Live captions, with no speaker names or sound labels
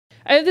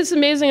I have this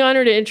amazing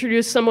honor to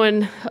introduce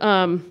someone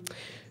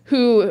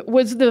who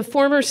was the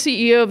former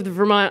CEO of the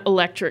Vermont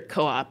Electric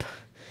Co-op.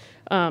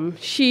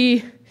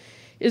 She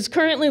is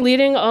currently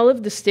leading all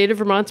of the state of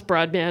Vermont's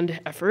broadband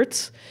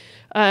efforts.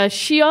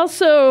 She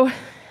also,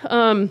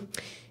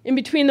 in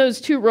between those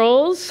two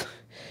roles,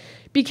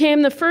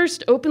 became the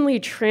first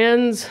openly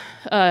trans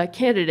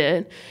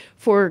candidate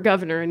for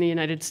governor in the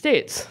United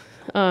States.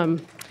 And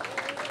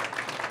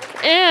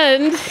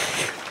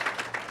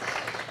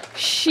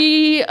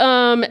she,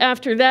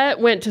 after that,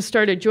 went to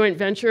start a joint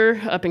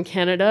venture up in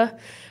Canada.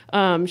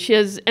 She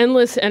has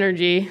endless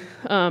energy.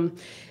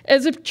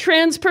 As a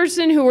trans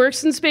person who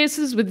works in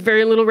spaces with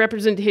very little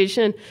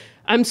representation,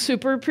 I'm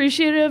super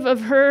appreciative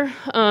of her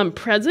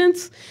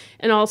presence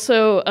and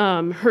also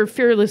her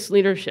fearless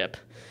leadership.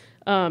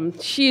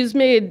 She's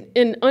made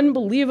an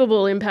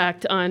unbelievable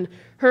impact on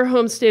her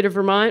home state of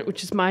Vermont,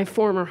 which is my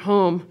former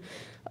home.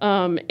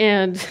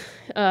 And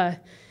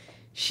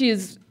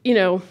she's,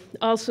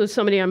 also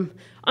somebody I'm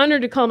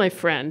honored to call my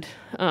friend.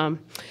 A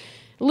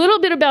little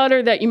bit about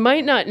her that you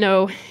might not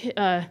know.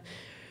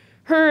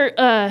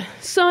 Her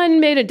son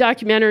made a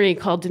documentary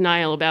called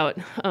Denial about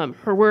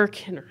her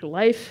work and her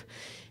life.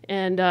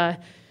 And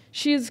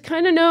she's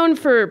kind of known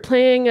for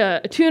playing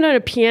a tune on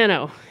a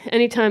piano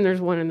anytime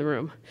there's one in the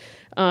room.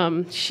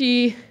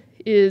 She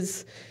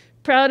is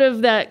proud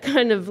of that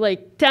kind of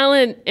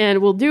talent and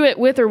will do it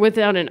with or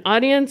without an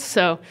audience.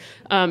 So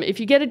if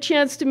you get a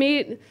chance to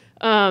meet,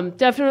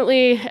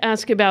 definitely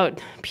ask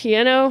about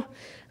piano.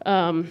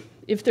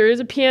 If there is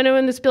a piano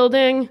in this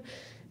building,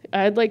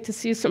 I'd like to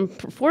see some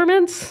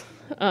performance.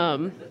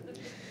 But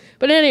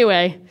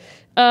anyway,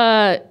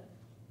 I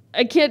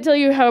can't tell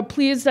you how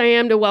pleased I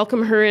am to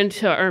welcome her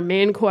into our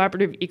main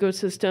cooperative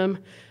ecosystem.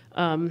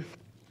 And,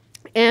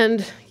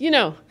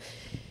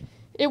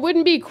 it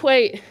wouldn't be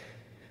quite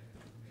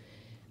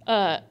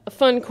a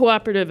fun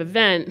cooperative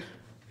event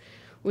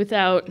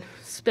without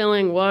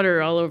spilling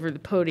water all over the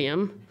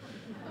podium.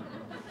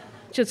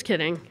 Just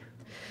kidding.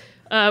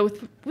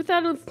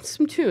 Without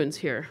some tunes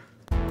here.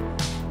 All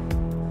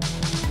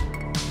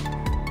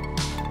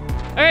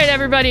right,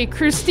 everybody,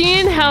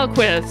 Christine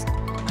Hallquist.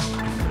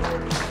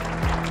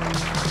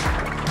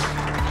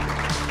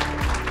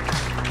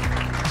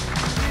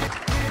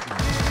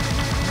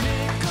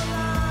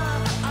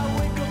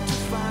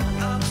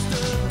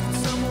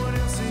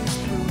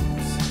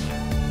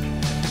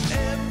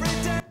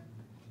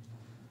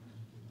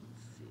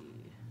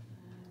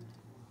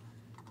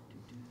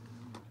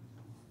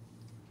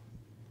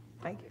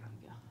 Thank you.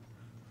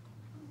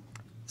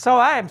 So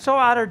I am so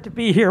honored to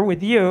be here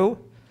with you.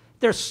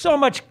 There's so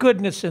much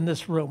goodness in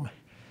this room.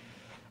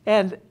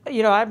 And,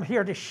 I'm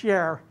here to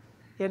share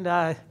in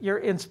your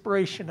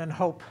inspiration and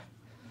hope.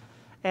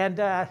 And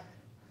I'm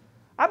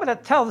going to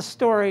tell the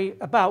story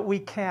about We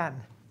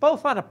Can,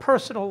 both on a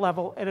personal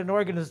level and an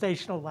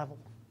organizational level.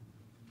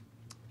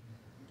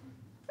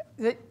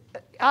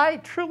 I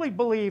truly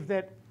believe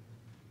that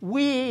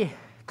we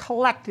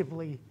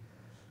collectively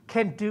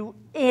can do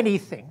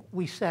anything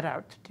we set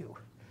out to do.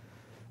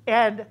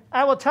 And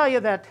I will tell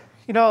you that,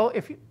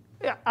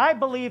 I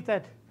believe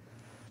that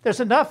there's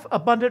enough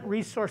abundant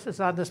resources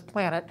on this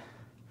planet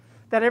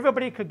that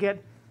everybody could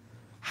get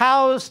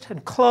housed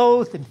and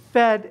clothed and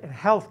fed and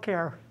health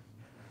care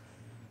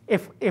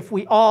if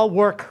we all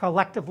work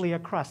collectively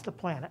across the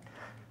planet.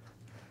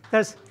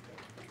 There's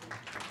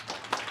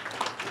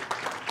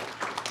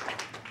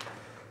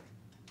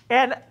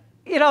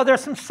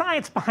some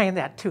science behind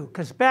that too,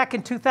 because back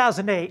in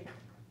 2008,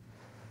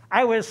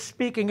 I was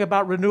speaking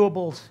about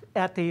renewables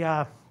at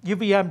the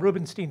UVM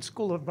Rubinstein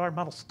School of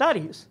Environmental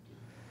Studies.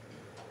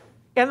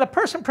 And the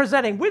person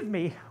presenting with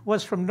me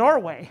was from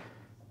Norway.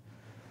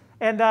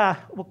 And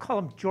we'll call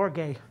him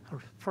Jorge,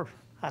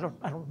 I don't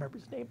remember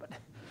his name, but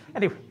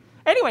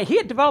anyway, he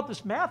had developed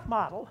this math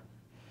model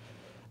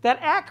that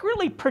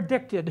accurately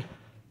predicted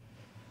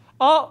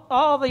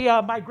all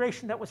the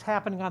migration that was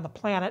happening on the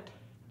planet,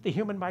 the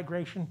human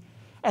migration,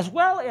 as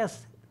well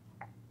as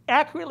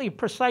accurately,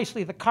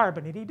 precisely the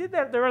carbon. And he did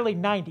that in the early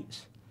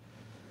 90s.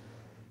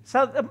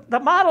 So the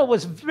model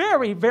was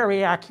very,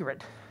 very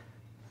accurate.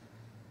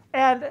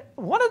 And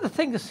one of the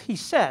things he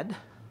said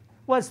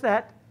was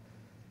that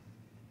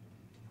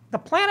the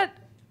planet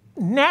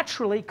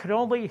naturally could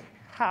only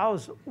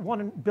house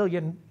 1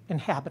 billion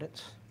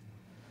inhabitants.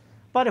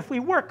 But if we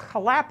work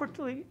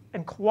collaboratively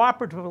and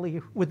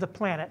cooperatively with the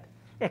planet,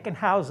 it can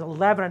house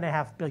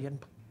 11.5 billion.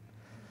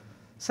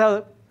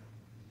 So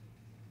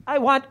I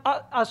want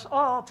us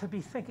all to be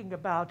thinking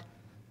about,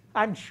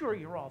 I'm sure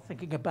you're all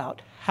thinking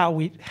about how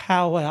we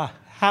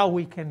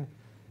can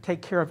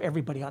take care of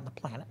everybody on the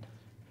planet.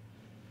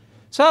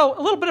 So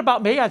a little bit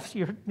about me.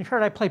 You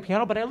heard I play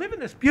piano, but I live in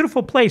this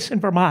beautiful place in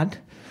Vermont.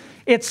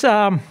 It's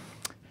the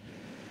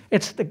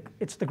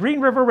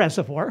Green River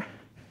Reservoir.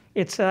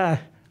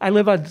 I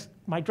live on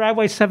my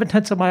driveway,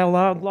 7/10 of a mile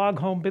long, log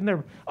home. Been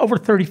there over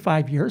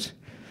 35 years.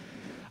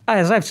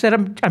 As I've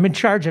said, I'm in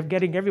charge of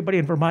getting everybody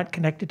in Vermont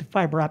connected to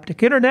fiber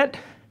optic internet.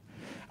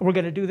 And we're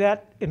going to do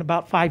that in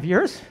about 5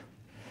 years.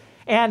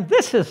 And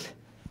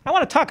I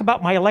want to talk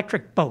about my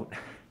electric boat.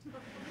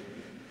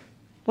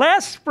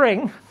 last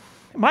spring,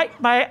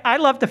 I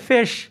love to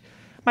fish.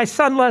 My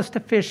son loves to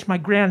fish. My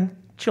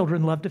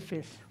grandchildren love to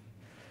fish.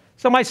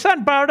 So my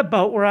son borrowed a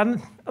boat. We're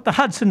on the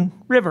Hudson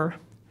River.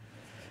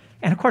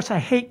 And of course, I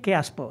hate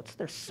gas boats.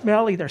 They're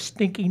smelly, they're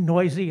stinky,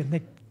 noisy,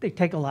 and they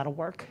take a lot of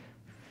work.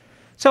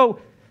 So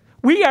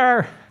we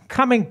are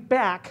coming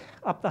back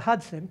up the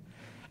Hudson,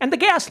 and the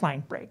gas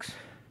line breaks.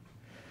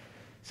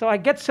 So I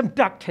get some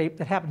duct tape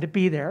that happened to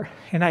be there,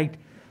 and I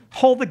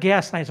hold the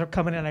gas lines are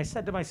coming in. I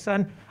said to my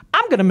son,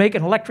 I'm going to make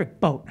an electric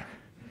boat.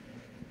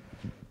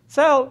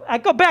 So I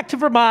go back to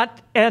Vermont,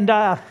 and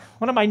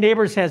one of my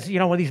neighbors has,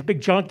 one of these big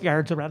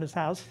junkyards around his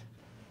house,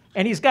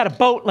 and he's got a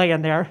boat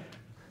laying there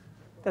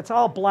that's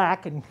all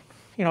black, and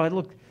it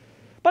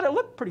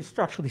looked pretty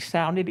structurally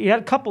sound. He had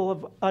a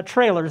couple of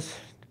trailers,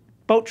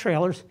 boat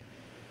trailers.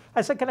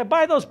 I said, can I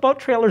buy those boat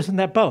trailers in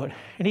that boat?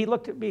 And he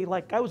looked at me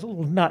like I was a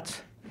little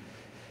nuts.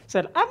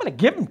 Said, I'm going to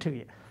give them to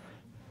you.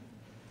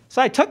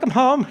 So I took them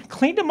home,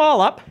 cleaned them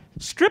all up,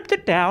 stripped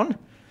it down,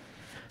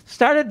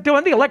 started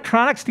doing the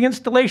electronics, the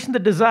installation, the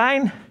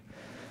design.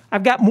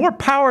 I've got more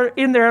power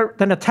in there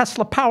than a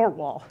Tesla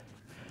Powerwall.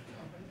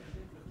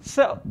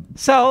 So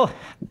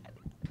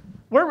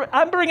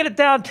I'm bringing it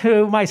down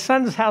to my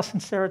son's house in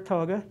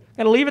Saratoga. I'm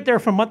going to leave it there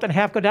for a month and a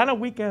half, go down on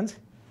weekends,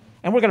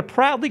 and we're going to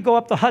proudly go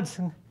up the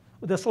Hudson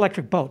with this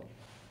electric boat.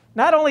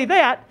 Not only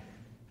that,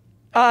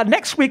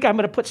 next week I'm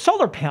going to put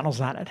solar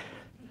panels on it.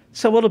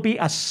 So it'll be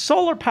a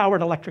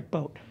solar-powered electric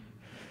boat.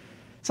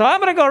 So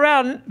I'm going to go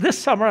around this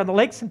summer on the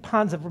lakes and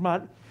ponds of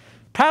Vermont,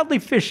 proudly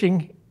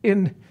fishing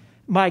in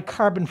my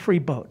carbon-free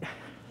boat.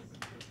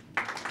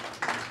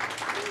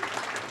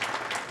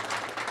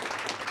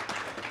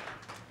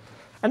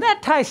 And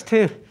that ties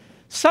to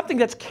something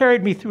that's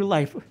carried me through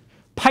life,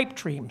 pipe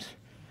dreams.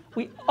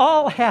 We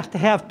all have to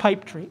have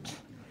pipe dreams.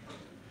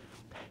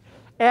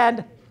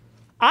 And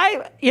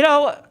my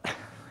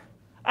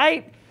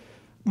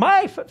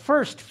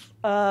first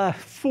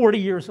 40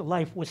 years of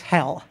life was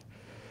hell.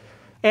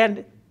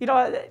 And,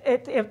 I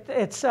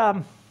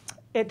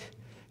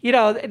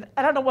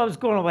don't know what was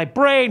going on in my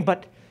brain,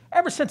 but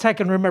ever since I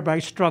can remember, I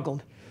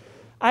struggled.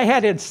 I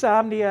had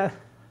insomnia.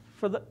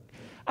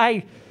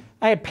 I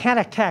had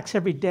panic attacks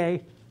every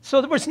day,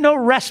 so there was no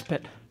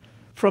respite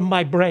from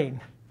my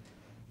brain.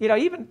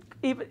 Even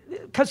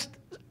because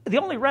the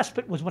only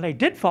respite was when I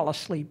did fall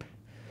asleep.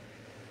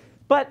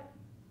 But,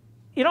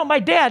 my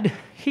dad,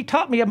 he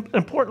taught me an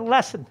important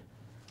lesson,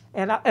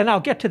 and I'll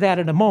get to that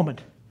in a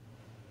moment.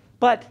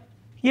 But,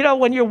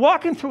 when you're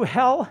walking through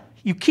hell,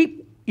 you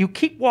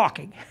keep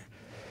walking.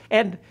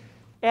 And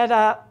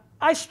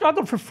I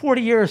struggled for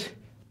 40 years,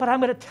 but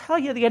I'm going to tell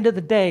you at the end of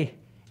the day,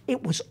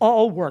 it was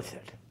all worth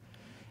it.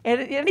 And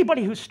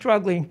anybody who's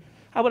struggling,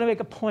 I want to make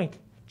a point.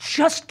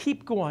 Just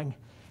keep going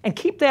and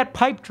keep that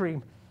pipe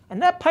dream.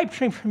 And that pipe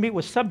dream for me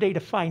was someday to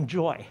find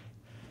joy.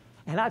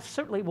 And I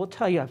certainly will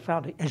tell you I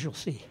found it, as you'll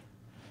see.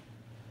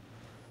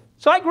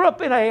 So I grew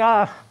up in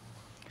a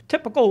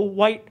typical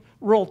white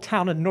rural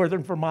town in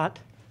northern Vermont,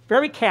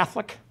 very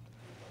Catholic,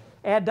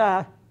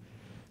 and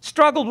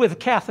struggled with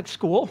Catholic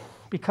school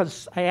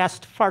because I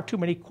asked far too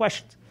many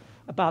questions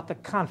about the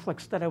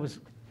conflicts that I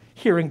was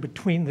hearing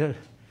between the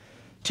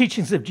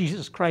teachings of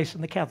Jesus Christ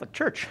and the Catholic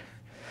Church.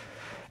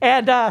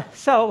 And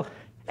so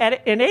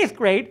in 8th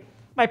grade,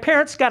 my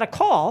parents got a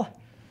call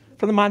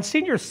from the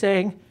Monsignor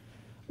saying,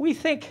 we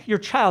think your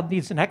child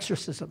needs an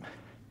exorcism.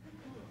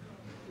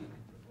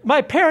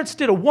 My parents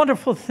did a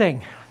wonderful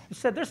thing. They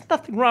said, there's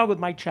nothing wrong with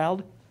my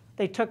child.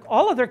 They took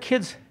all of their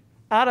kids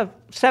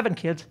 7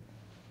 kids,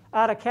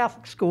 out of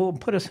Catholic school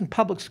and put us in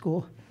public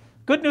school.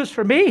 Good news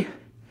for me,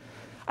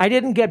 I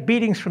didn't get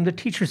beatings from the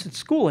teachers at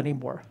school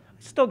anymore.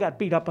 I still got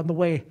beat up on the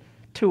way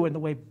to and the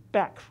way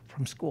back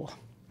from school.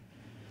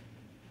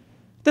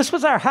 This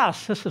was our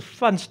house. This is a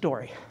fun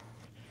story.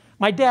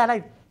 My dad,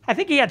 I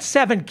think he had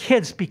 7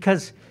 kids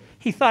because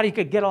he thought he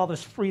could get all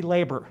this free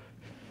labor.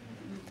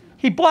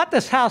 He bought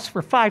this house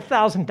for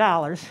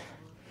 $5,000,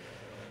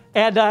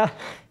 and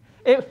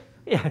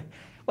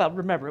well,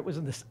 remember it was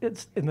in the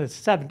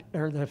 70s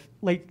or the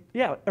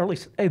early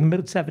in the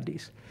mid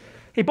 70s.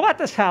 He bought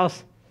this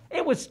house.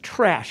 It was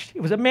trashed.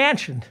 It was a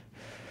mansion,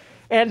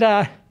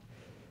 and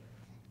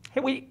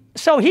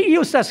so he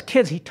used us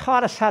kids. He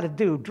taught us how to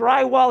do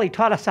drywall. He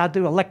taught us how to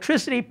do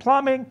electricity,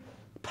 plumbing,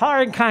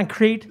 powering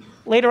concrete.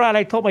 Later on,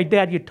 I told my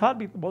dad, you taught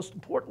me the most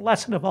important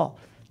lesson of all.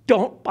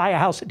 Don't buy a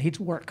house that needs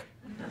work.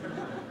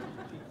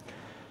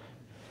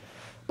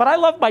 But I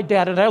love my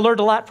dad, and I learned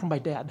a lot from my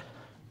dad.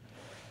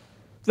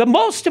 The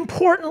most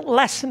important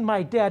lesson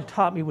my dad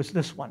taught me was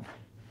this one.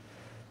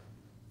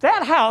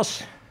 That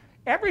house,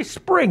 every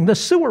spring, the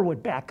sewer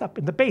would back up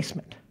in the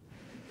basement.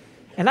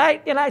 And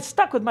I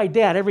stuck with my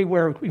dad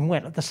everywhere we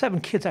went. The 7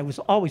 kids, I was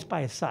always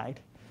by his side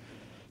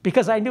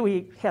because I knew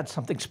he had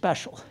something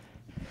special.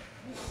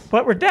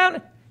 But we're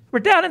down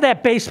in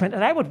that basement,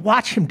 and I would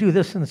watch him do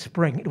this in the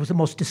spring. It was the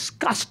most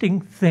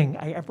disgusting thing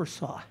I ever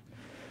saw.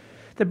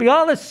 There'd be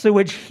all this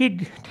sewage.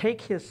 He'd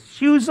take his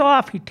shoes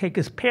off. He'd take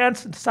his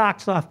pants and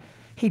socks off.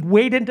 He'd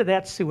wade into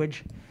that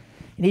sewage,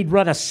 and he'd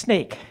run a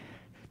snake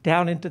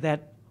down into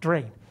that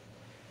drain.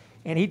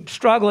 And he'd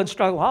struggle and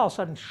struggle. All of a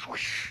sudden,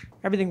 whoosh,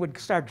 everything would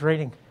start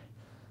draining.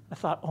 I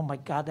thought, oh my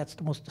God, that's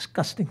the most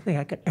disgusting thing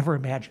I could ever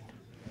imagine.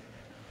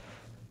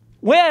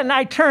 When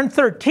I turned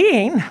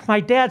 13, my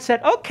dad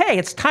said, okay,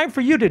 it's time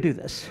for you to do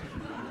this.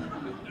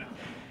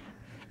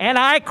 And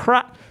I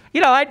cried.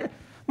 You know,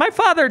 my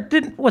father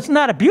was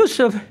not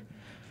abusive.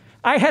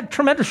 I had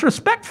tremendous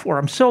respect for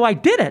him, so I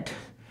did it.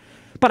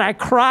 But I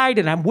cried,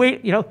 and I'm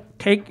waiting, you know,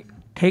 take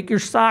your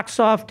socks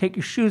off, take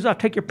your shoes off,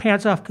 take your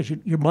pants off, because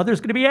your mother's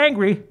going to be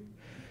angry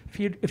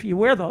if you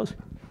wear those.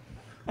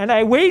 And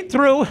I wade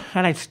through,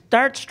 and I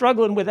start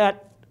struggling with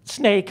that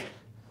snake.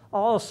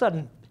 All of a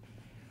sudden,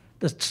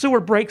 the sewer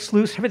breaks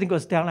loose, everything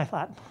goes down. I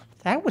thought,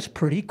 that was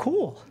pretty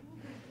cool.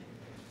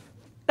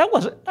 That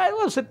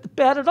wasn't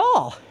bad at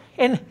all.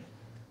 And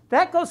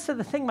that goes to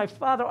the thing my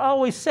father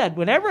always said.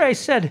 Whenever I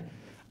said,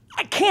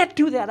 I can't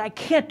do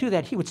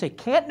that, he would say,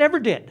 can't, never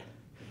did.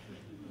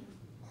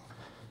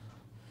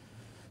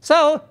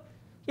 So,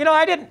 you know,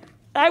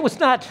 I was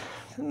not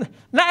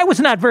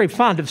very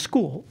fond of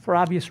school for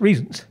obvious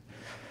reasons.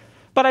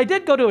 But I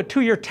did go to a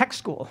 2-year tech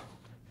school.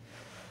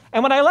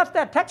 And when I left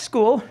that tech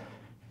school,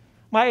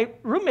 my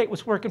roommate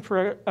was working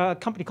for a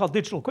company called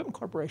Digital Equipment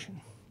Corporation.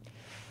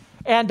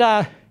 And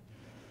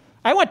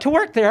I went to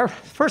work there.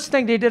 First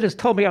thing they did is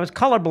told me I was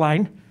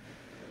colorblind,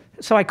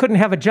 so I couldn't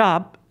have a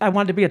job. I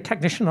wanted to be a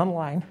technician on the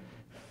line.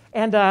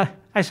 And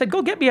I said,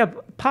 go get me a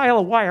pile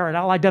of wire and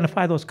I'll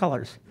identify those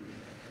colors.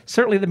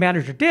 Certainly the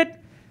manager did,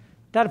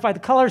 identified the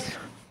colors,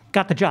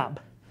 got the job.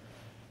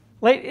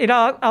 You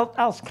know,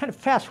 I'll kind of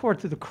fast forward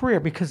through the career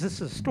because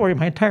this is the story of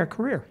my entire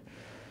career.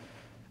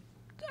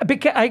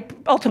 I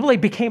ultimately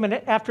became,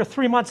 after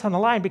 3 months on the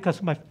line,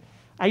 because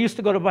I used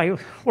to go to my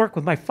work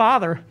with my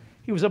father.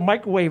 He was a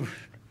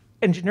microwave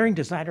engineering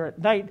designer. At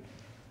night,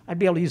 I'd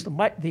be able to use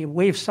the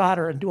wave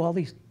solder and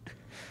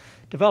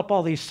develop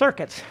all these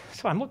circuits.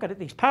 So I'm looking at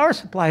these power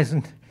supplies,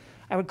 and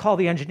I would call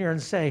the engineer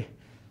and say,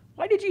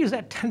 why did you use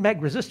that 10 meg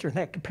resistor in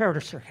that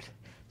comparator circuit?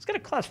 It's going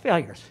to cause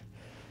failures.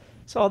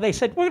 So they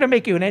said, we're going to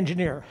make you an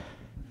engineer.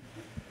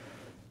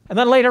 And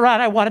then later on,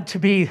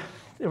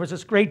 there was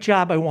this great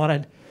job I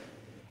wanted,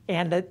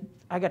 and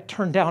I got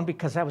turned down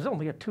because I was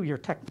only had a 2-year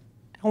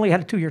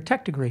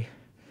tech degree.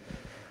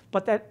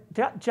 But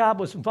that job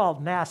was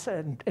involved in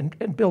NASA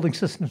and building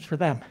systems for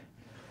them.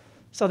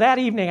 So that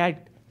evening, I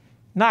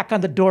knocked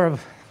on the door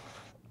of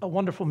a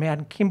wonderful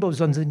man, Kimbo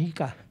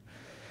Zunzanika.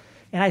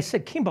 And I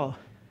said, Kimbo,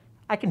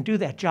 I can do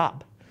that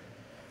job.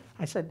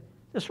 I said,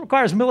 this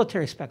requires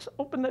military specs.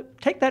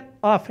 Take that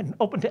off and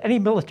open to any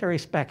military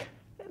spec.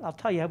 And I'll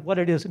tell you what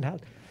it is and how.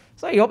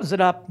 So he opens it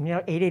up,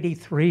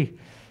 883,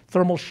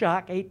 thermal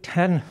shock,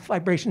 810,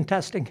 vibration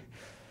testing.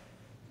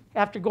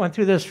 After going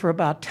through this for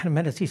about 10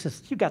 minutes, he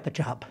says, you got the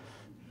job.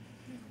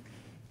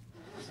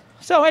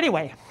 So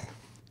anyway,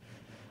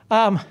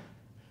 when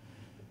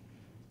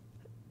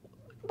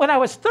I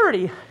was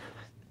 30,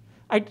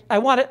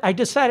 I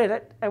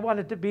decided I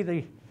wanted to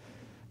be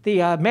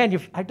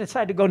I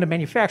decided to go into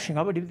manufacturing.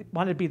 I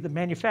wanted to be the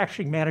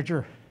manufacturing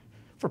manager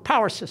for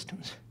power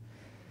systems.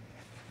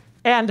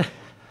 And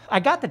I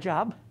got the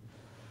job.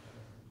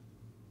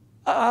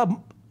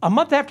 A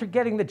month after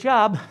getting the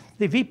job,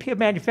 the VP of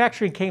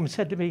manufacturing came and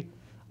said to me,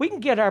 we can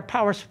get our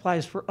power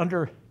supplies for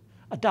under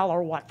 $1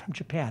 a watt from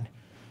Japan.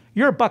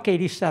 You're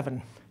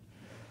 $1.87.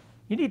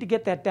 You need to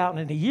get that down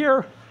in a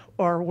year,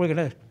 or we're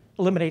going to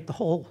eliminate the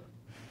whole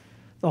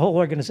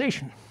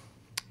organization.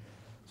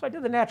 So I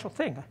did the natural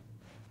thing.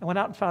 I went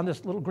out and found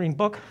this little green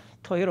book,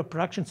 Toyota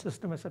Production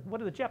System. I said,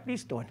 what are the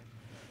Japanese doing?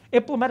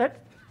 Implement it.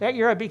 That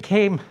year I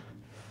became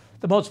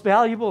the most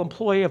valuable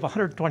employee of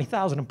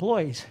 120,000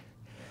 employees.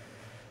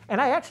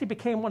 And I actually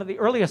became one of the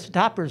earliest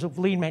adopters of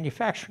lean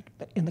manufacturing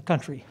in the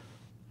country.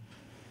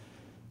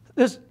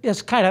 This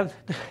is kind of,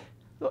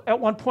 at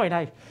one point,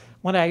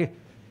 when I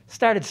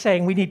started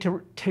saying we need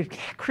to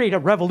create a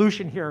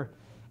revolution here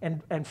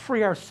and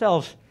free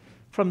ourselves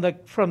from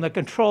the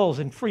controls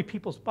and free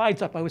people's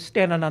minds up, I was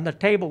standing on the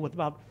table with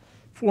about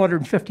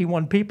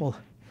 451 people.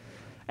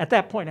 At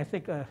that point, I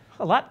think a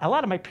lot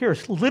of my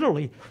peers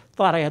literally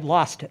thought I had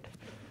lost it.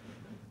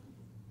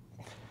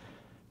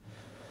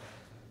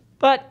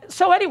 But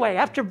so anyway,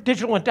 after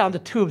digital went down the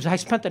tubes, I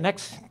spent the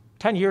next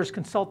 10 years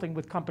consulting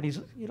with companies,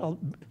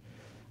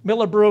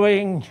 Miller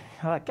Brewing.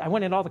 I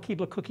went in all the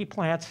Keebler cookie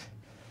plants,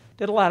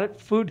 did a lot of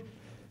food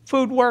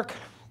work.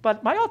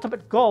 But my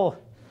ultimate goal,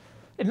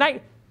 I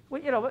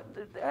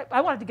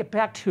wanted to get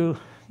back to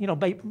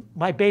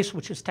my base,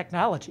 which is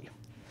technology.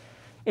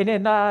 And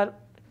in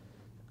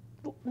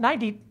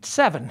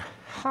 '97,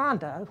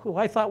 Honda, who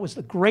I thought was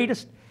the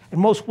greatest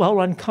and most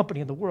well-run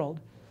company in the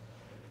world,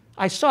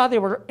 I saw they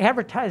were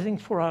advertising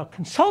for a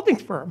consulting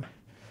firm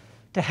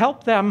to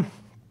help them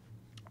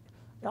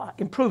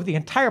improve the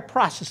entire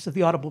process of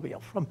the automobile,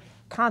 from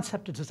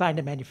concept to design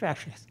to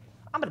manufacturing.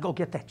 I'm going to go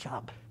get that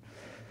job.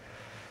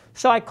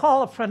 So I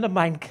call a friend of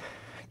mine,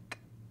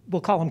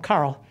 we'll call him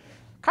Carl.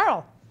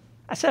 Carl,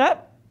 I said,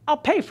 I'll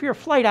pay for your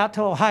flight out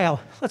to Ohio.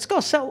 Let's go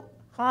sell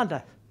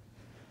Honda.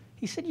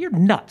 He said, you're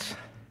nuts.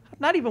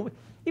 Not even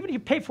if you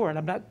pay for it,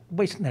 I'm not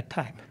wasting that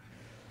time.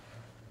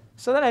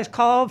 So then I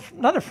called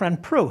another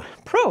friend, Prue.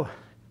 Prue,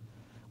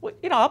 well,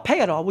 I'll pay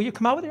it all. Will you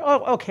come out with me?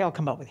 Oh, okay, I'll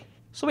come out with you.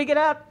 So we get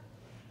out.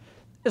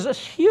 There's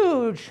this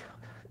huge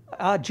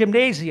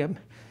gymnasium,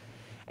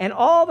 and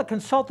all the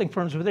consulting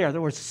firms were there. There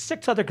were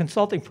 6 other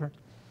consulting firms,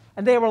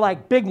 and they were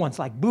like big ones,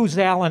 like Booz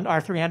Allen,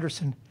 Arthur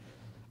Andersen,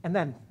 and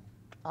then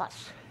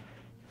us.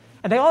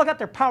 And they all got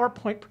their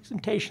PowerPoint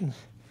presentations,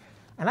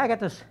 and I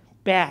got this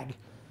bag.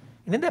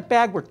 And in that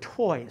bag were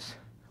toys,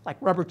 like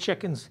rubber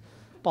chickens,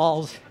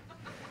 balls.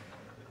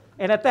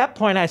 And at that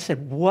point, I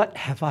said, what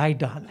have I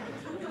done?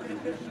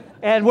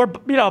 And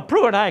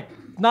Prue and I,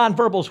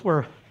 nonverbals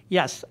were,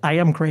 yes, I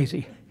am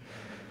crazy.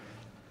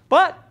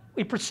 But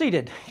we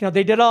proceeded.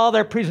 They did all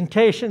their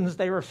presentations.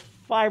 There were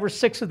 5 or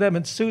 6 of them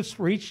in suits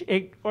for each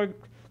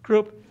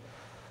group.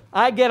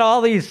 I get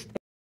all these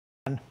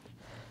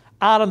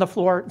out on the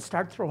floor and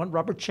start throwing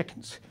rubber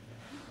chickens.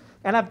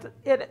 And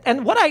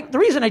the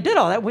reason I did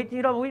all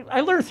that,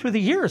 I learned through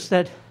the years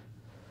that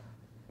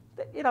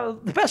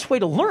the best way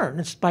to learn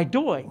is by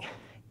doing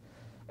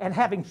and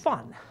having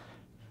fun.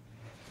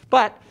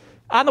 But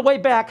on the way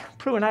back,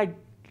 Prue and I,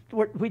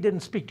 we didn't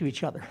speak to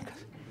each other.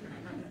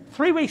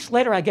 3 weeks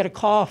later, I get a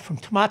call from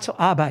Tomatsu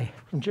Abe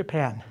from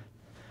Japan.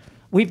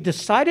 We've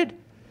decided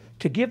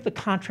to give the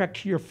contract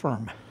to your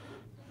firm.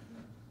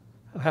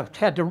 I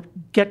had to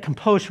get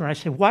composure, and I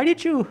said, why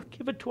did you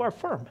give it to our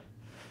firm?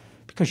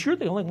 Because you're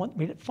the only one that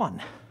made it fun.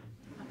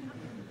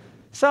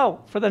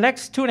 So for the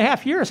next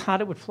 2.5 years,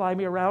 Honda would fly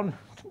me around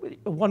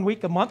 1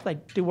 week a month.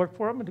 I'd do work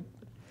for them,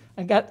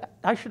 and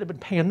I should have been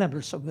paying them.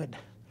 They're so good.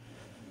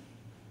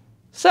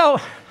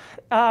 So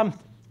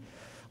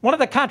one of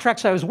the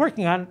contracts I was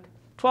working on,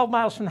 12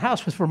 miles from the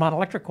house, was Vermont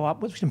Electric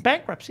Cooperative, was in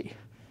bankruptcy.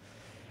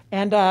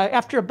 And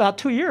after about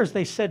 2 years,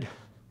 they said,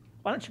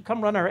 why don't you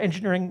come run our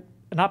engineering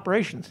and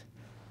operations?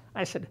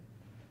 I said,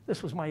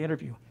 this was my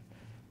interview.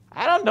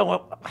 I don't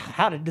know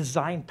how to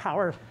design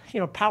power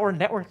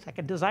networks. I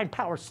can design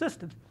power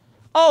systems.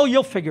 Oh,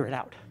 you'll figure it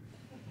out.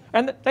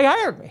 And they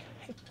hired me.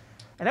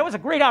 And that was a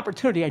great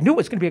opportunity. I knew it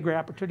was going to be a great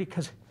opportunity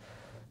because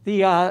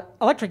the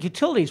electric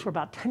utilities were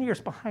about 10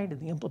 years behind in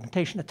the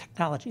implementation of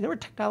technology. They were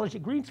technology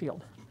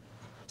greenfield.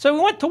 So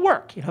we went to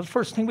work. The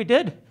first thing we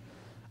did,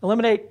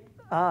 eliminate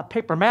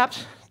paper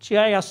maps,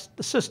 GIS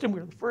the system.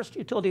 We were the first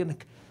utility in the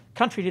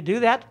country to do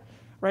that,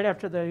 right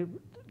after the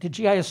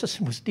GIS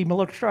system was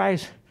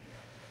demilitarized.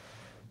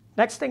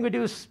 Next thing we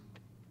do is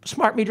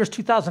smart meters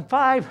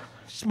 2005,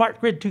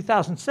 smart grid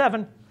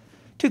 2007.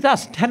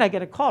 2010, I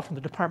get a call from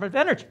the Department of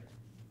Energy,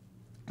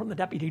 from the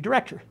deputy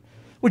director.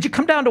 Would you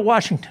come down to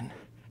Washington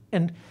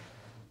and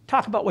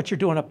talk about what you're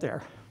doing up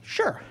there?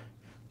 Sure.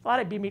 Thought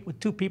I'd be meeting with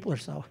 2 people or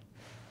so.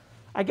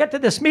 I get to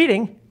this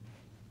meeting.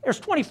 There's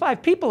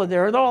 25 people in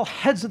there. They're all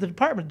heads of the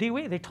Department of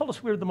DOE. They told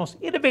us we were the most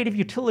innovative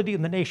utility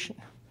in the nation.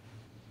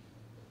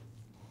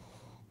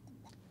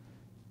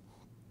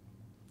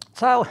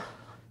 So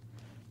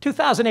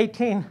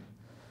 2018,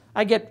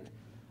 I get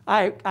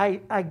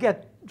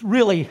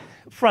really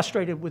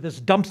frustrated with this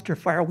dumpster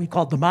fire we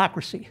call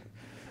democracy.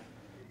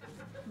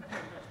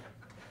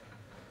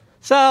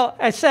 So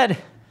I said,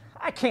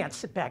 I can't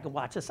sit back and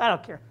watch this. I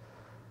don't care.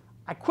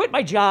 I quit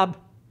my job,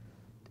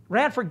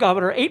 ran for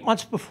governor 8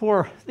 months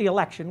before the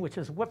election, which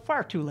is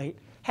far too late.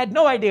 Had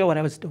no idea what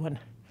I was doing.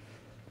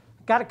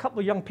 Got a couple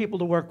of young people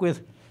to work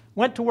with.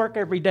 Went to work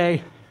every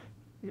day,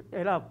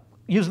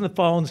 using the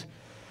phones,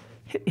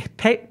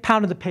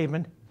 pounding the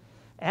pavement,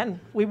 and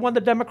we won the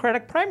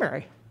Democratic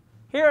primary.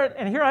 Here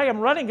I am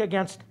running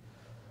against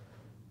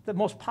the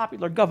most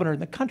popular governor in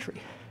the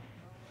country.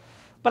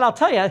 But I'll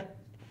tell you,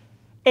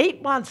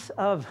 8 months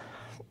of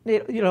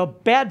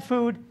bad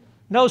food,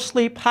 no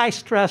sleep, high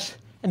stress,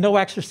 and no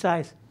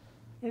exercise.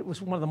 It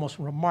was one of the most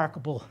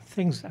remarkable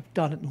things I've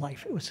done in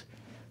life. It was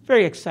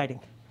very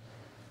exciting.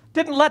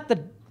 Didn't let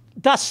the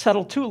dust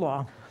settle too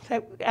long.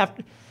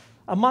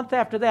 A month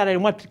after that, I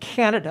went to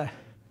Canada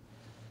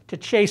to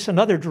chase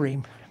another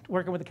dream,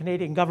 working with the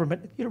Canadian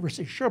government at the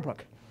University of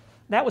Sherbrooke.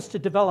 That was to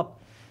develop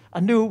a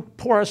new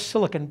porous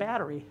silicon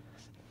battery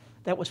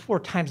that was 4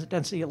 times the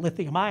density of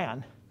lithium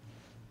ion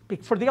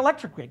for the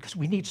electric grid, because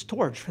we need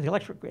storage for the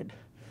electric grid.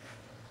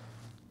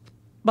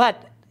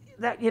 But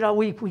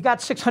we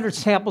got 600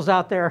 samples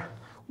out there.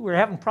 We were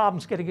having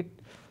problems getting it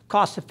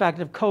cost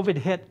effective. COVID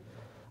hit,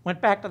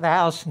 went back to the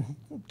house and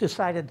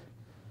decided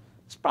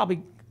this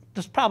probably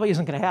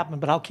isn't going to happen,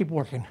 but I'll keep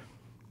working.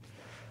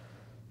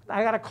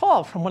 I got a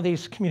call from one of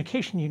these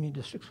communication union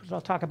districts, which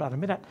I'll talk about in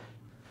a minute.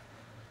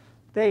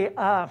 They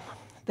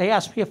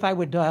asked me if I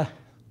would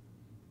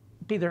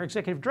be their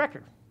executive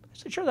director. I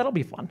said, sure, that'll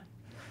be fun.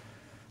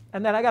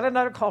 And then I got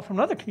another call from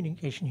another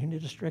communication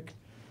union district.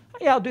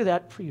 Yeah, I'll do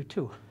that for you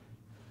too.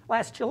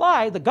 Last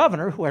July, the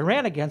governor, who I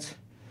ran against,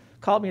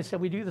 called me and said,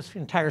 we do this for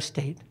the entire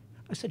state.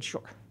 I said,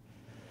 sure.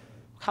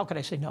 How could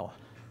I say no?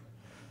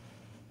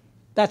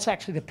 That's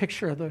actually the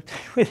picture of the,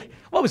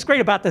 what was great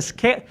about this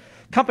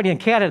company in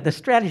Canada, the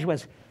strategy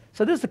was,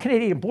 so this is the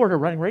Canadian border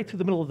running right through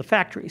the middle of the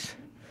factories.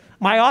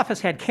 My office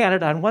had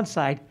Canada on one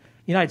side,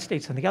 the United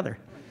States on the other.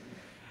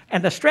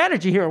 And the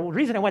strategy here, the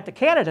reason I went to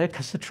Canada,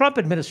 because the Trump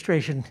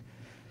administration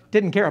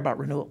didn't care about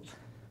renewables.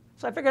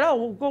 So I figured, oh,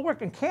 we'll go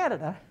work in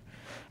Canada,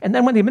 and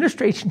then when the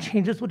administration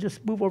changes, we'll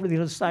just move over to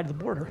the other side of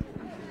the border.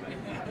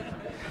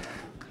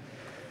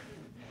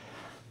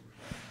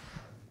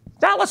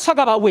 Now let's talk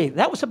about we.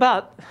 That was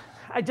about,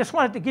 I just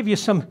wanted to give you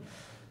some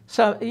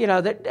you know,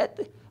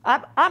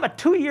 I'm a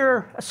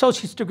 2-year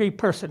associate's degree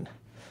person.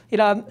 You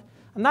know,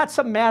 I'm not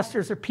some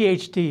master's or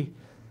PhD,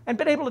 and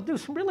been able to do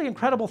some really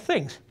incredible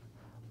things.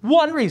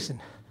 One reason.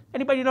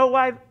 Anybody know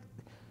why? Your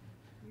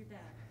dad.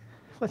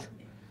 What?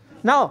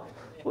 No.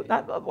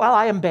 Well,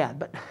 I am bad,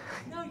 but.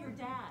 No, your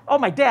dad. Oh,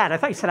 my dad. I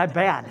thought you said I'm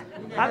bad.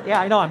 Yeah,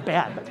 I know I'm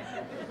bad. But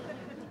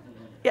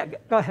yeah,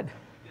 go ahead.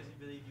 Because you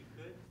believe you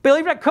could?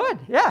 Believe I could.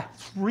 Yeah,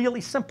 it's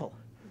really simple.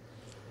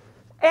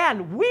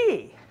 And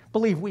we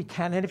believe we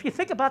can. And if you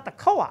think about the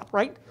co-op,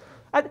 right?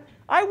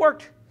 I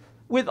worked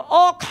with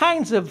all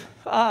kinds of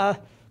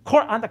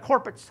on the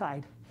corporate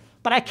side,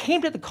 but I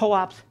came to the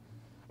co-ops,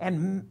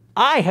 and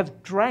I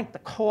have drank the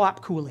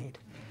co-op Kool-Aid.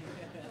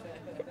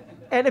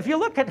 And if you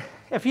look at,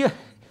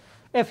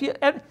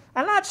 and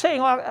I'm not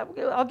saying,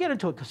 I'll get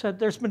into it because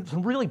there's been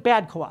some really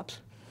bad co-ops.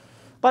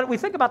 But we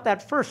think about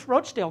that first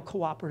Rochdale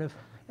cooperative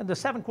and the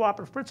 7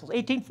 cooperative principles,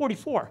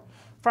 1844.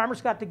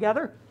 Farmers got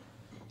together.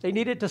 They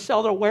needed to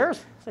sell their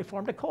wares. They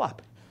formed a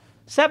co-op.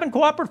 7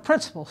 cooperative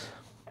principles.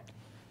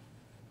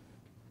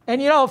 And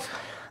you know,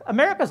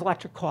 America's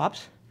electric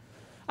co-ops,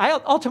 I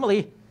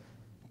ultimately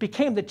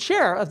became the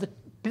chair of the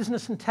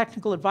Business and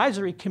Technical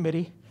Advisory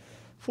Committee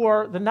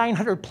for the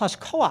 900+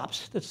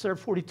 co-ops that serve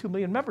 42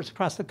 million members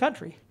across the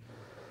country.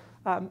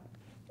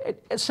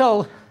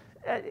 So,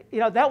 you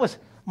know, that was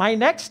my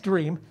next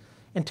dream.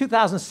 In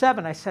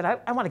 2007, I said,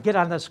 I want to get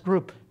on this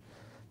group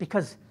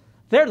because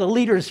they're the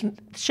leaders,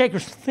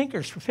 shakers,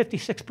 thinkers for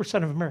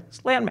 56% of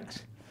America's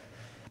landmass.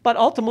 But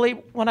ultimately,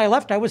 when I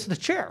left, I was the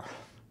chair.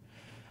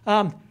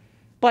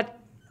 But,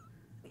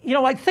 you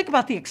know, I think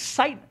about the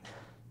excitement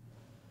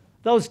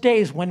those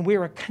days when we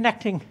were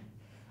connecting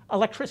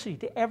electricity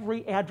to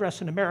every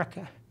address in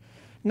America.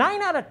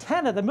 9 out of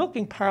 10 of the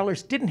milking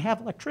parlors didn't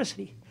have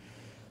electricity.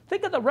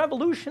 Think of the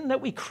revolution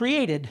that we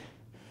created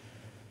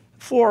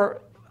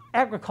for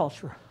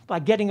agriculture by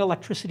getting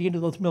electricity into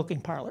those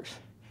milking parlors.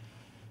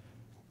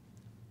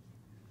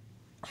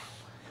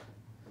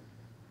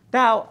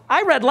 Now,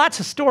 I read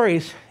lots of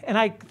stories, and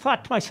I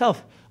thought to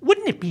myself,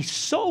 wouldn't it be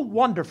so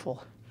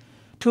wonderful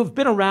to have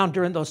been around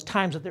during those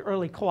times of the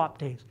early co-op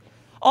days?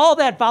 All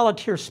that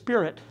volunteer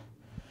spirit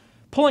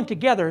pulling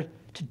together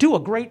to do a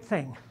great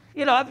thing.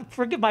 You know,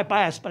 forgive my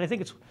bias, but I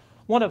think it's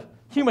one of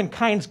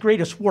humankind's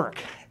greatest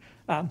work.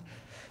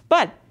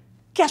 But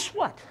guess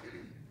what?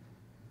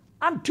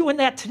 I'm doing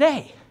that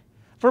today.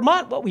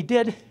 Vermont, what we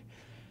did,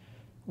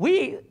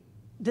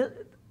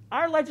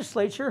 our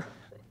legislature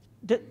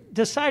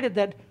decided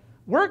that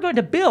we're going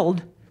to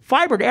build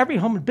fiber to every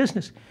home and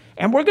business,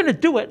 and we're going to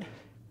do it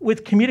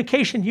with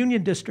communication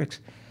union districts,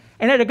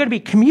 and they're going to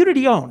be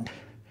community owned.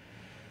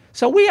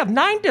 So we have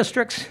 9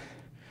 districts.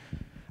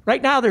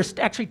 Right now, there's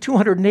actually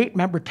 208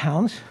 member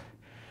towns,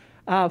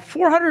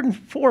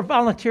 404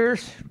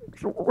 volunteers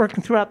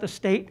working throughout the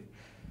state,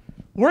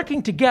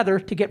 working together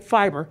to get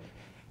fiber.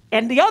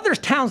 And the other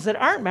towns that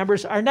aren't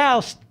members are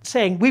now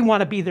saying, we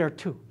want to be there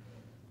too,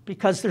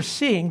 because they're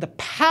seeing the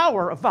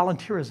power of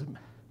volunteerism.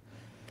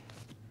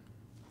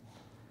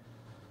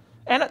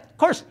 And of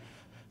course,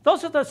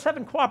 those are the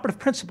 7 cooperative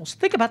principles.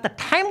 Think about the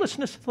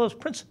timelessness of those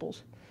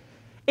principles.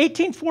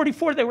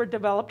 1844, they were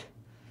developed.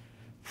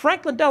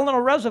 Franklin Delano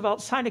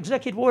Roosevelt signed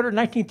Executive Order in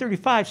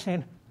 1935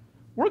 saying,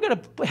 we're going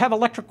to have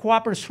electric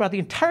cooperatives throughout the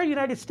entire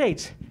United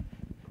States.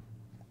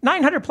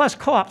 900+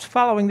 co-ops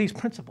following these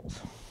principles.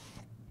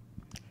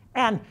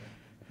 And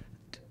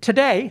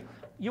today,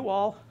 you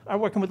all are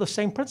working with the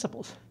same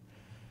principles.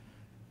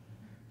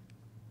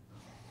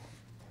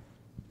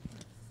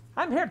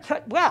 I'm here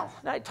to, well,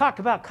 I talked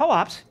about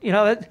co-ops. You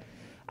know,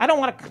 I don't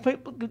want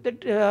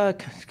to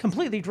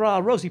completely draw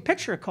a rosy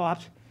picture of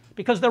co-ops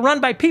because they're run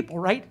by people,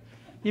 right?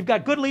 You've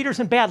got good leaders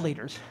and bad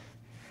leaders.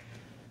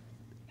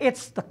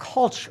 It's the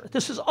culture.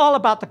 This is all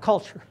about the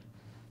culture.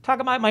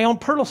 Talking about my own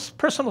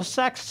personal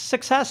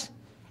success,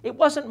 it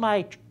wasn't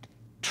my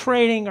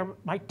training or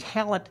my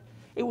talent,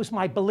 it was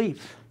my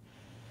belief.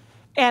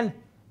 And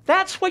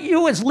that's what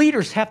you as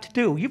leaders have to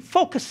do. You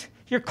focus,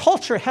 your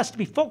culture has to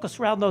be focused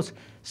around those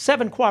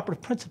 7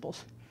 cooperative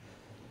principles.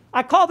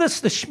 I call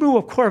this the SHMOO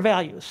of core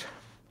values.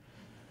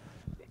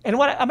 And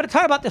what I'm going to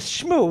talk about this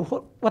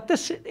SHMOO, what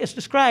this is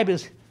described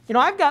is, you know,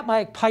 I've got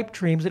my pipe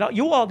dreams, and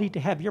you all need to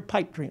have your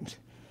pipe dreams.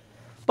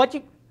 But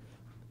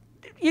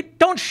you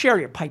don't share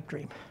your pipe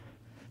dream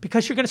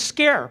because you're going to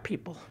scare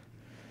people.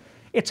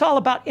 It's all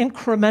about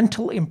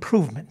incremental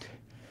improvement.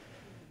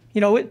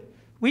 You know,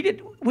 we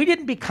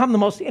didn't become the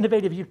most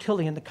innovative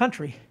utility in the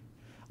country.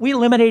 We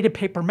eliminated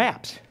paper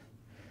maps.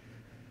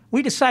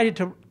 We decided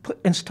to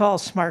install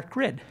smart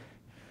grid.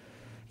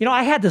 You know,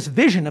 I had this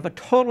vision of a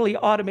totally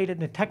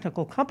automated and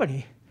technical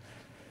company,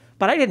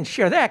 but I didn't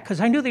share that because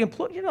I knew the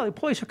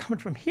employees are coming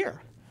from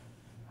here.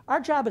 Our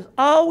job is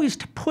always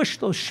to push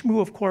those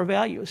SHMOO of core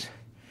values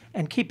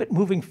and keep it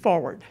moving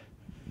forward.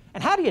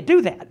 And how do you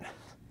do that?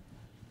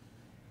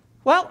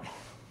 Well,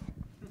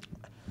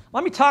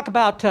 let me talk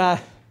about the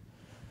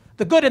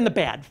good and the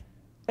bad.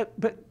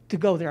 But to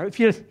go there, if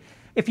you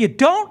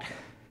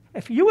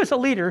as a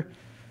leader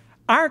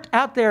aren't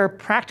out there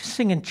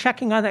practicing and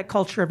checking on that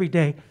culture every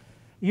day,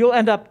 you'll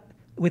end up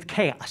with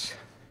chaos.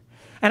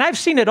 And I've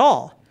seen it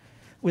all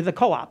with the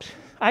co-ops.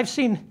 I've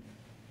seen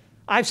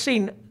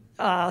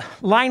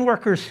line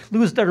workers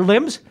lose their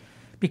limbs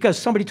because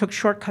somebody took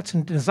shortcuts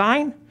in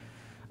design.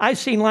 I've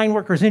seen line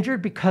workers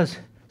injured because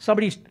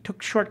somebody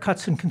took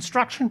shortcuts in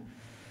construction.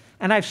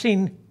 And I've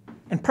seen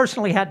and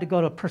personally had to go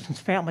to a person's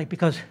family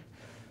because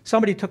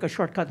somebody took a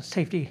shortcut in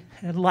safety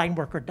and a line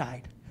worker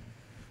died.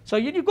 So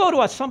you go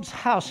to someone's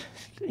house,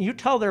 and you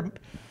tell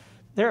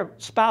their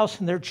spouse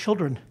and their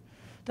children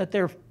that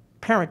their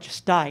parent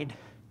just died.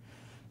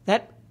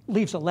 That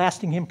leaves a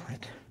lasting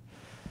imprint.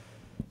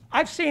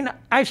 I've seen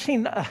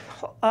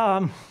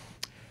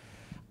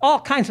all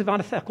kinds of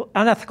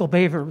unethical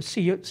behavior with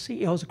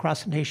CEOs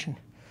across the nation.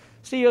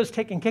 CEOs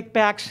taking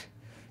kickbacks,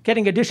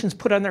 getting additions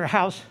put on their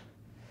house.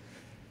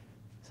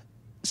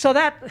 So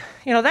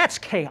that's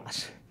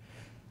chaos.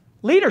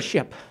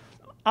 Leadership.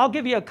 I'll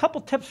give you a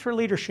couple tips for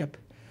leadership.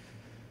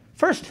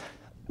 First,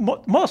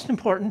 most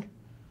important,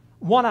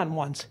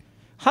 one-on-ones.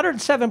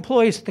 107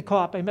 employees at the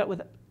co-op. I met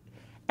with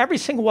every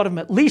single one of them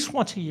at least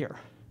once a year.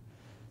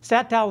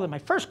 Sat down with them. My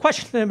first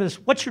question to them is,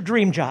 what's your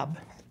dream job?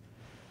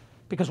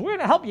 Because we're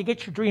going to help you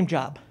get your dream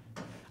job.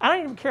 I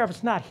don't even care if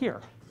it's not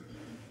here.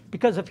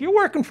 Because if you're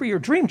working for your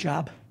dream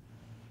job,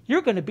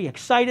 you're going to be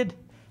excited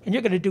and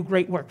you're going to do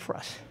great work for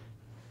us.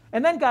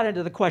 And then got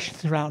into the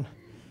questions around,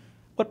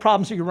 what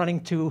problems are you running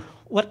into?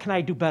 What can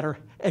I do better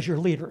as your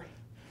leader?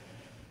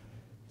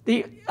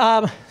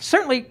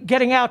 Certainly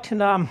getting out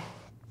in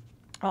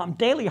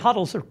daily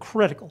huddles are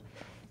critical.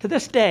 To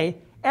this day,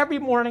 every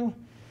morning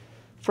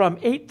from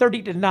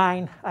 8:30 to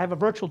 9, I have a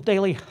virtual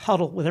daily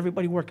huddle with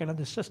everybody working on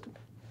this system.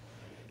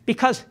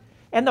 Because,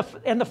 and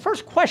the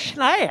first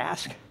question I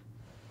ask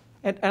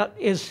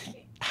is,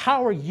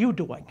 how are you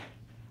doing?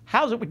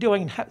 How's it we're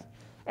doing?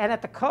 And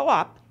at the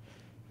co-op,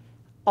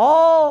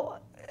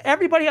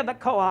 everybody at the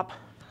co-op,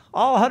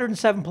 all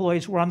 107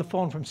 employees were on the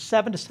phone from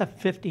 7 to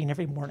 7:15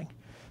 every morning.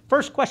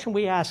 First question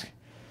we ask,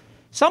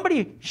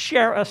 somebody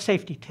share a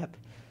safety tip.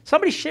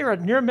 Somebody share a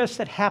near miss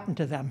that happened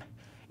to them,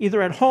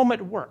 either at home or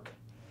at work.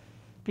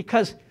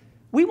 Because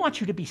we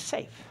want you to be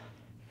safe.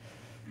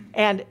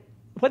 And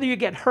whether you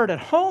get hurt at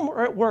home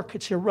or at work,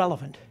 it's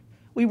irrelevant.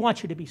 We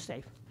want you to be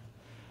safe.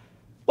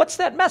 What's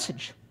that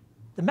message?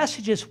 The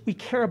message is we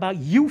care about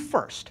you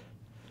first.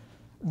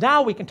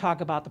 Now we can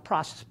talk about the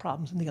process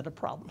problems and the other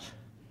problems.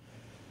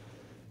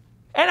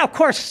 And of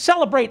course,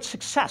 celebrate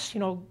success.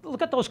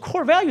 Look at those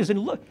core values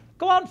and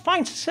go out and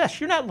find success.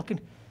 You're not looking,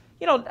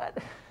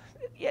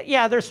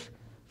 yeah, there's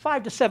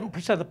 5 to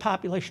 7% of the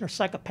population are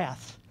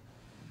psychopaths.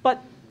 But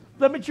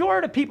the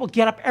majority of people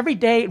get up every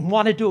day and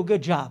want to do a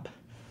good job.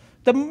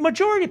 The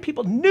majority of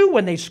people knew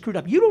when they screwed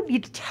up. You don't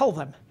need to tell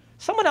them.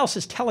 Someone else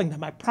is telling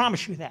them, I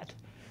promise you that.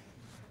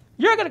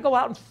 You're going to go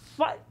out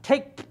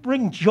and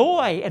bring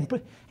joy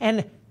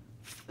and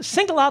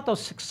single out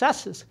those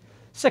successes.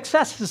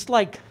 Successes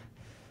like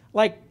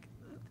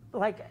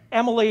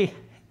Emily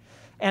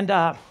and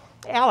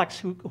Alex,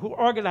 who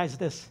organized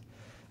this,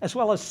 as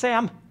well as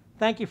Sam.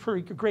 Thank you for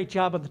your great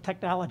job on the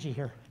technology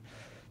here.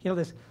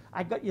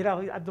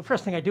 The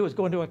first thing I do is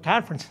go into a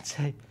conference and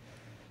say,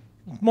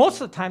 most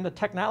of the time the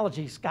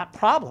technology's got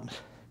problems,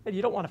 and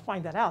you don't want to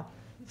find that out.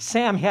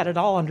 Sam had it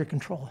all under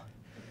control.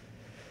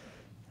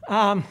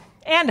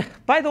 And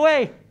by the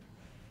way,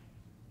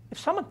 if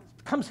someone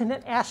comes in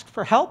and asks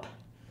for help,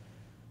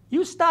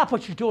 you stop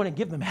what you're doing and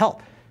give them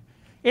help.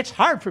 It's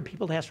hard for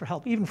people to ask for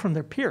help, even from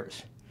their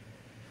peers.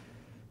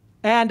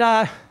 And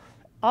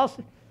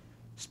also,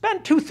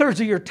 spend 2/3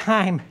 of your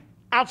time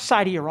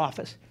outside of your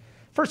office.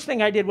 First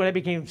thing I did when I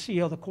became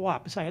CEO of the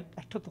co-op is I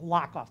took the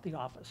lock off the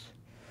office.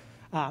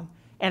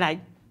 And I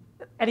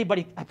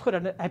put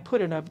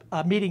in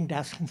a meeting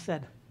desk and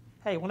said,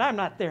 hey, when I'm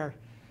not there,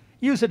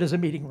 use it as a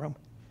meeting room.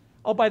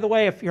 Oh, by the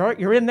way, if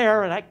you're in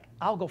there, and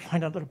I'll go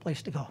find another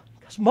place to go.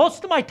 Because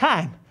most of my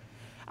time,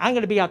 I'm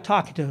going to be out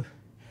talking to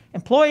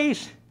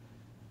employees,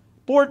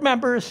 board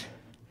members,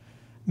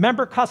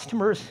 member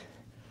customers.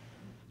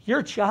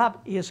 Your job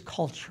is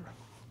culture.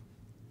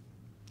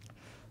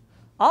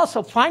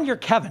 Also, find your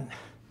Kevin.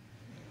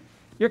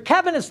 Your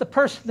Kevin is the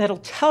person that'll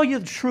tell you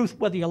the truth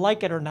whether you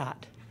like it or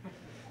not.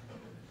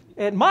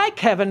 And my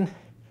Kevin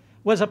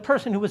was a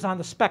person who was on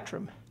the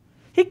spectrum.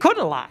 He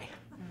couldn't lie.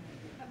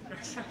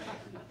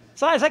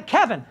 So I said,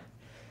 Kevin,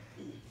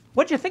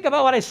 what'd you think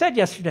about what I said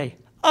yesterday?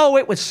 Oh,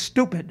 it was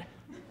stupid.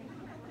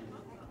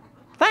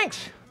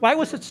 Thanks. Why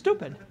was it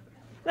stupid?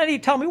 Then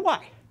he'd tell me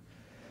why.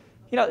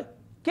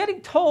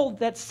 Getting told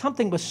that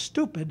something was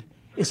stupid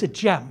is a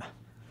gem.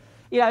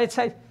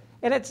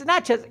 And it's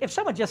not just, if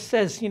someone just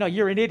says,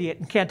 you're an idiot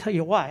and can't tell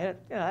you why,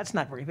 that's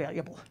not very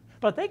valuable.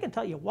 But if they can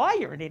tell you why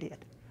you're an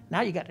idiot,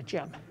 now you got a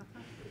gem.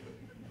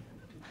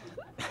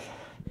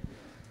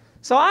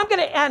 So I'm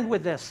going to end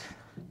with this.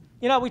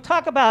 We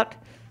talk about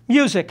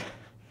music,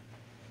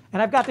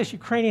 and I've got this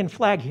Ukrainian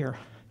flag here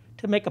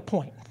to make a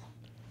point.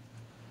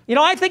 You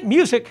know, I think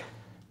music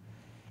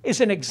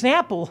is an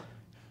example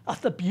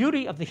of the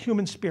beauty of the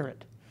human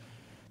spirit.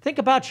 Think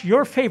about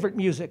your favorite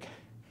music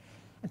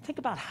and think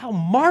about how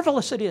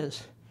marvelous it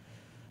is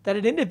that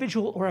an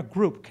individual or a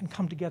group can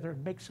come together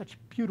and make such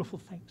beautiful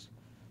things.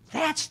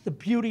 That's the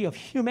beauty of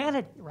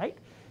humanity, right?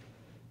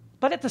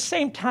 But at the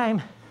same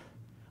time,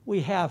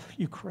 we have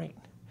Ukraine.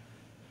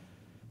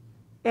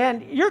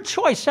 And your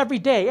choice every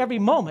day, every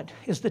moment,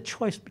 is the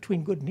choice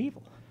between good and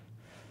evil.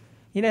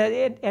 You know,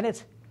 and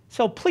it's,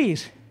 so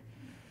please,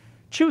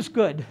 choose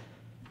good.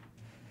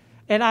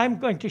 And I'm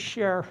going to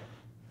share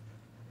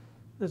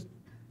this,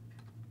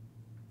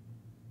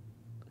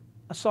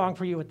 a song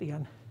for you at the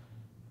end.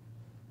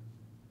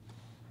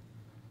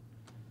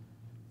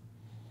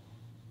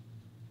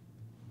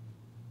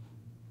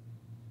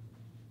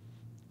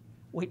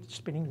 Wait,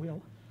 spinning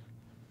wheel.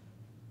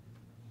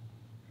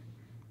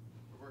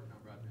 We're working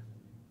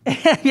on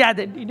broadband. Yeah,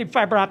 you need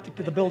fiber optic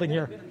to the building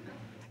here.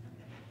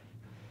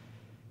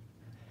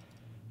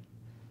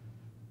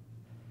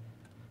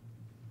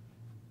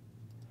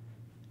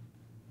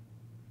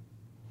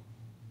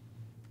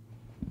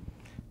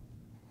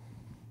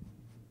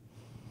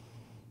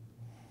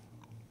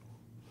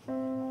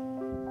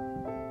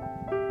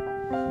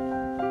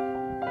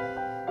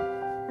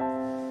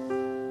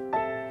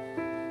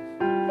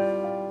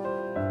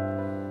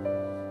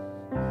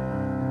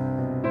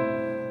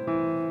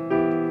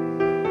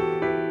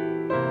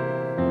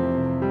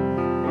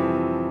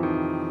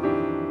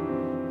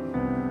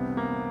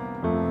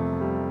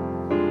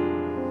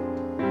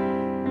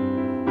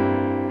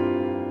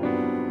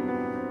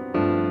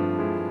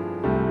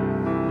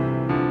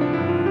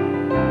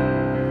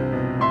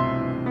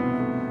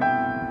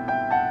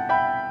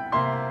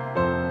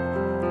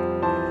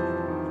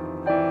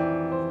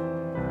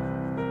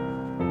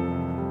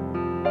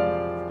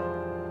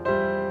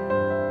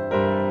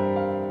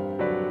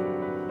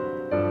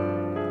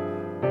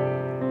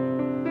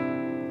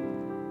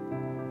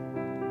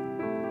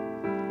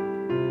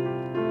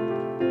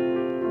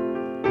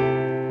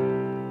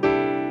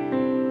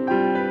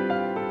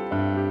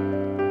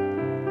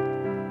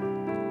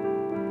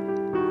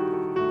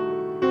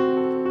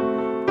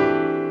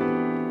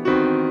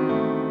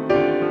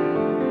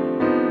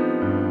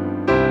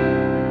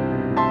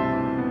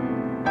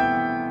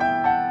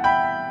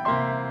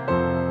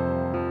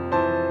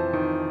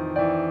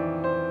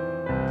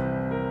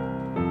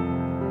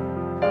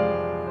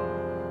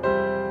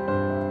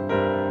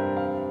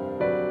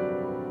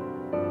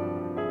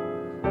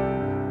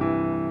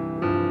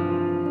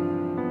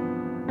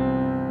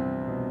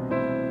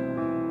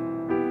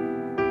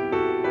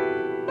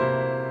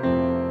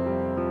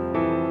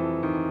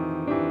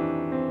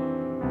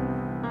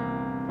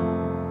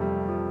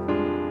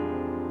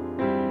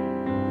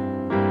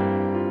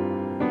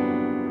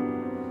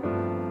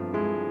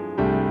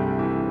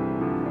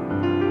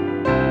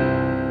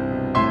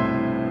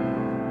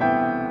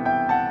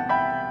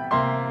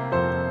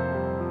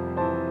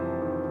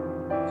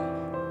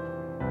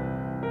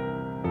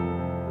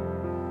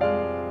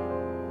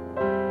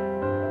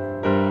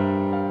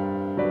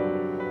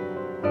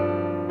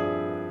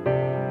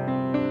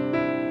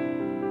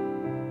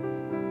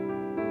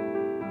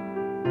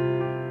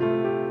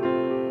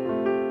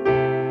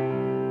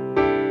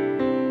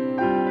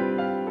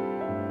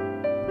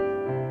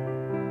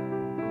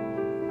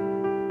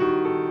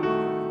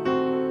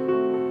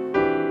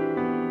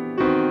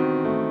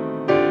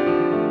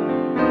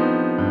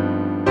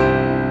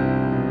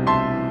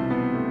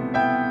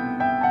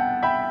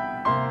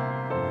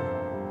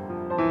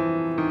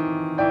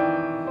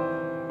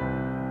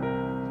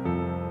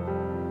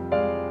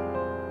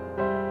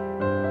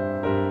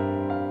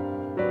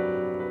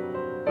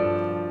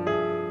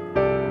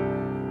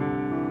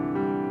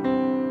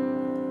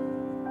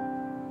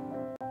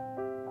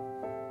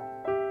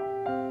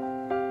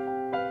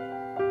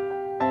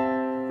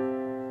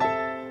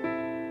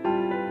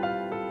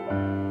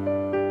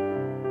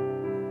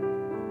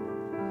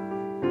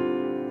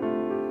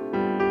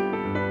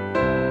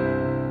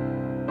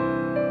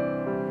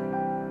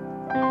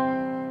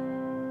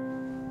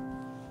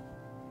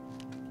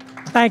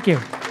 Thank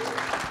you.